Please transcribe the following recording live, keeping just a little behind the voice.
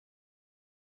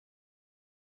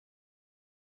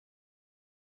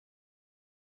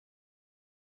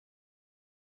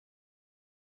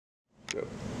Yep.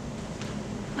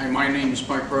 Hi, my name is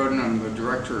Mike Roden. I'm the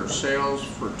Director of Sales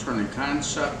for Turning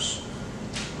Concepts.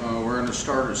 We're going to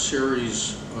start a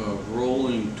series of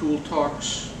rolling tool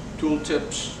talks, tool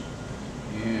tips,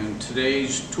 and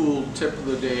today's tool tip of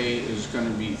the day is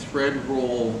going to be thread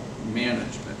roll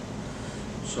management.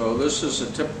 So this is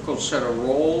a typical set of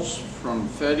rolls from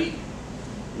Fedi.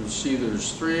 You'll see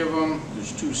there's 3 of them.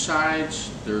 There's 2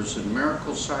 sides. There's a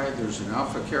numerical side. There's an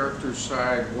alpha character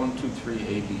side. 1, 2, 3,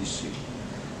 A, B, C.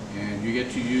 And you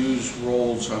get to use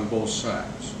rolls on both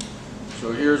sides.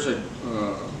 So here's an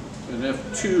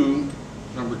F2,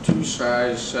 number 2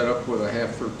 size, set up with a half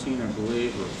 13, I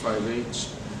believe, or 5/8.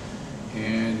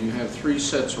 And you have 3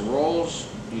 sets of rolls.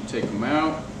 You take them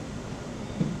out,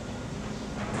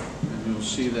 and you'll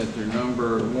see that they're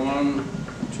numbered 1,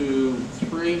 2,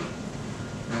 3.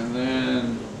 And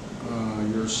then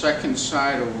your second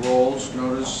side of rolls,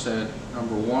 notice that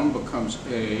number 1 becomes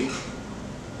A,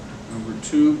 number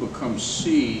 2 becomes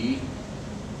C,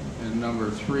 and number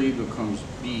 3 becomes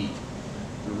B.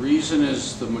 The reason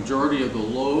is the majority of the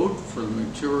load for the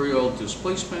material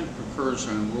displacement occurs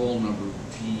on roll number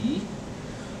B.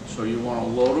 So you want to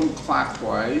load them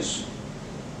clockwise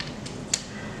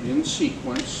in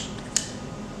sequence,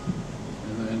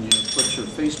 and then you put your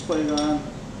faceplate on.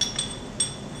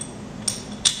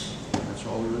 That's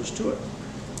all there is to it.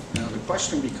 Now the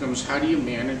question becomes, how do you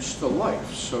manage the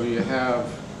life? So you have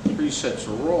 3 sets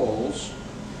of rolls.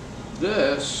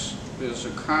 This is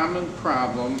a common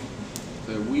problem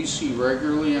that we see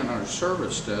regularly on our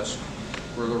service desk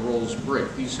where the rolls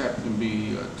break. These happen to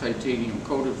be titanium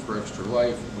coated for extra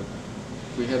life, but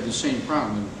we have the same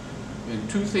problem. And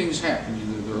 2 things happen: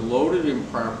 either they're loaded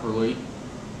improperly,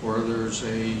 or there's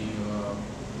a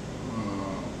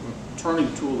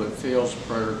turning tool that fails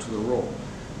prior to the roll.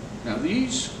 Now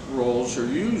these rolls are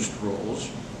used rolls,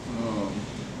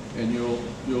 and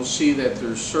you'll see that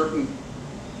there's certain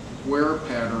wear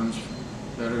patterns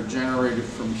that are generated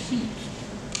from heat.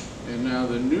 And now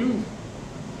the new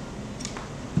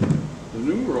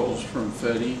rolls from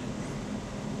Fedi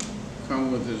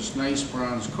come with this nice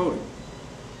bronze coating,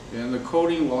 and the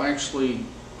coating will actually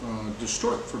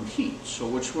distort from heat. So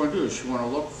what you want to do is you want to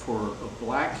look for a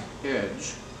black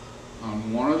edge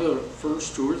on one of the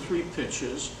first 2 or 3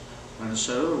 pitches on a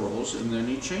set of the rolls, and then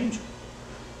you change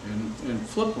them and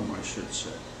flip them, I should say.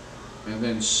 And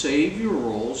then save your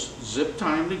rolls, zip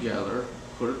tie them together,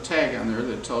 put a tag on there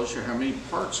that tells you how many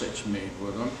parts that you made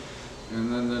with them,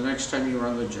 and then the next time you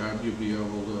run the job you'll be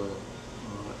able to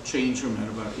change them at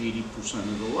about 80%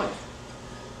 of the life.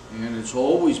 And it's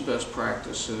always best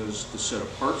practice is to set a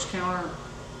parts counter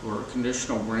or a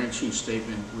conditional branching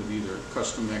statement with either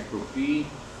custom macro B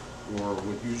or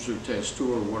with user test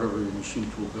tool or whatever your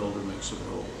machine tool builder makes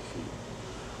available for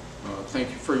you.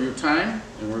 Thank you for your time,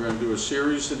 and we're going to do a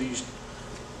series of these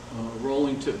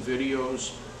rolling tip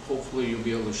videos. Hopefully you'll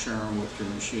be able to share them with your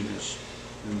machinists,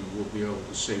 and we'll be able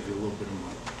to save you a little bit of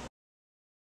money.